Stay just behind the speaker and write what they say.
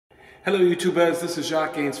Hello YouTubers, this is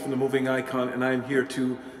Jacques from The Moving Icon, and I'm here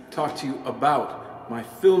to talk to you about my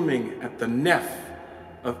filming at the Nef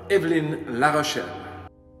of Evelyne Larochelle.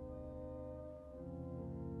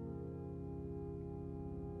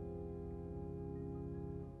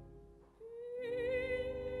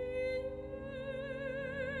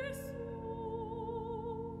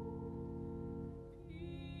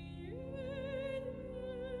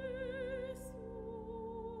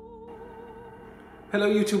 Hello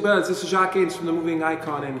YouTubers, this is Jacques from The Moving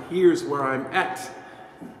Icon, and here's where I'm at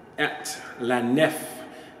La Nef.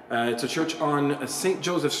 It's a church on St.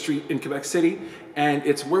 Joseph Street in Quebec City, and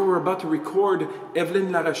it's where we're about to record Evelyne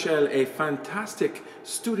Larochelle, a fantastic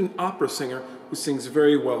student opera singer who sings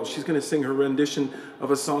very well. She's going to sing her rendition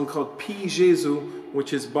of a song called Pie Jesu,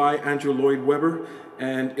 which is by Andrew Lloyd Webber,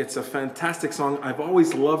 and it's a fantastic song. I've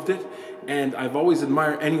always loved it, and I've always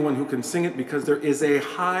admired anyone who can sing it because there is a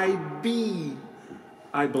high B,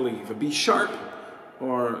 I believe, a B sharp,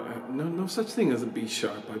 or no such thing as a B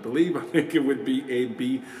sharp, I believe. I think it would be a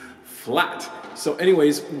B flat. So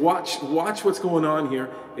anyways, watch what's going on here.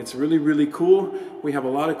 It's really, really cool. We have a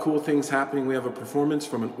lot of cool things happening. We have a performance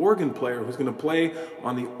from an organ player who's going to play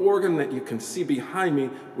on the organ that you can see behind me,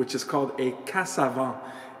 which is called a CASAVANT.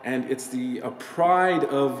 And it's the pride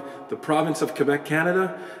of the province of Quebec,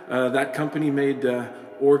 Canada. That company made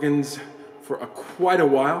organs for quite a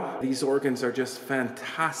while. These organs are just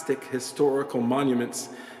fantastic historical monuments,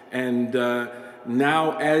 and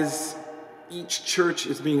now as each church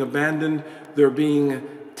is being abandoned, they're being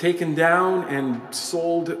taken down and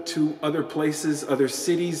sold to other places, other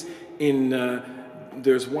cities.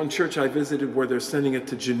 There's one church I visited where they're sending it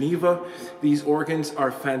to Geneva. These organs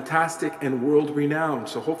are fantastic and world-renowned,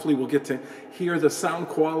 so hopefully we'll get to hear the sound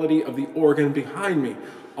quality of the organ behind me.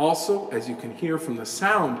 Also, as you can hear from the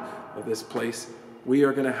sound of this place, we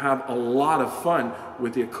are going to have a lot of fun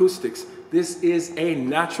with the acoustics. This is a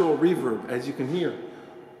natural reverb, as you can hear.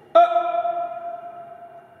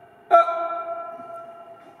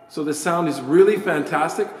 So the sound is really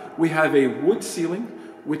fantastic. We have a wood ceiling,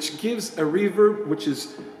 which gives a reverb which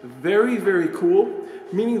is very, very cool,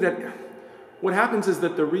 meaning that what happens is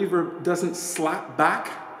that the reverb doesn't slap back.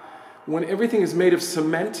 When everything is made of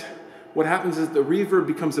cement, what happens is the reverb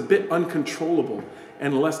becomes a bit uncontrollable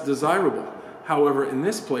and less desirable. However, in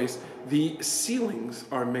this place, the ceilings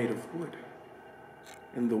are made of wood,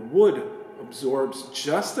 and the wood absorbs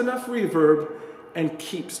just enough reverb and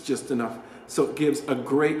keeps just enough. So it gives a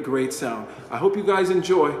great, great sound. I hope you guys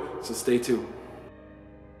enjoy, so stay tuned.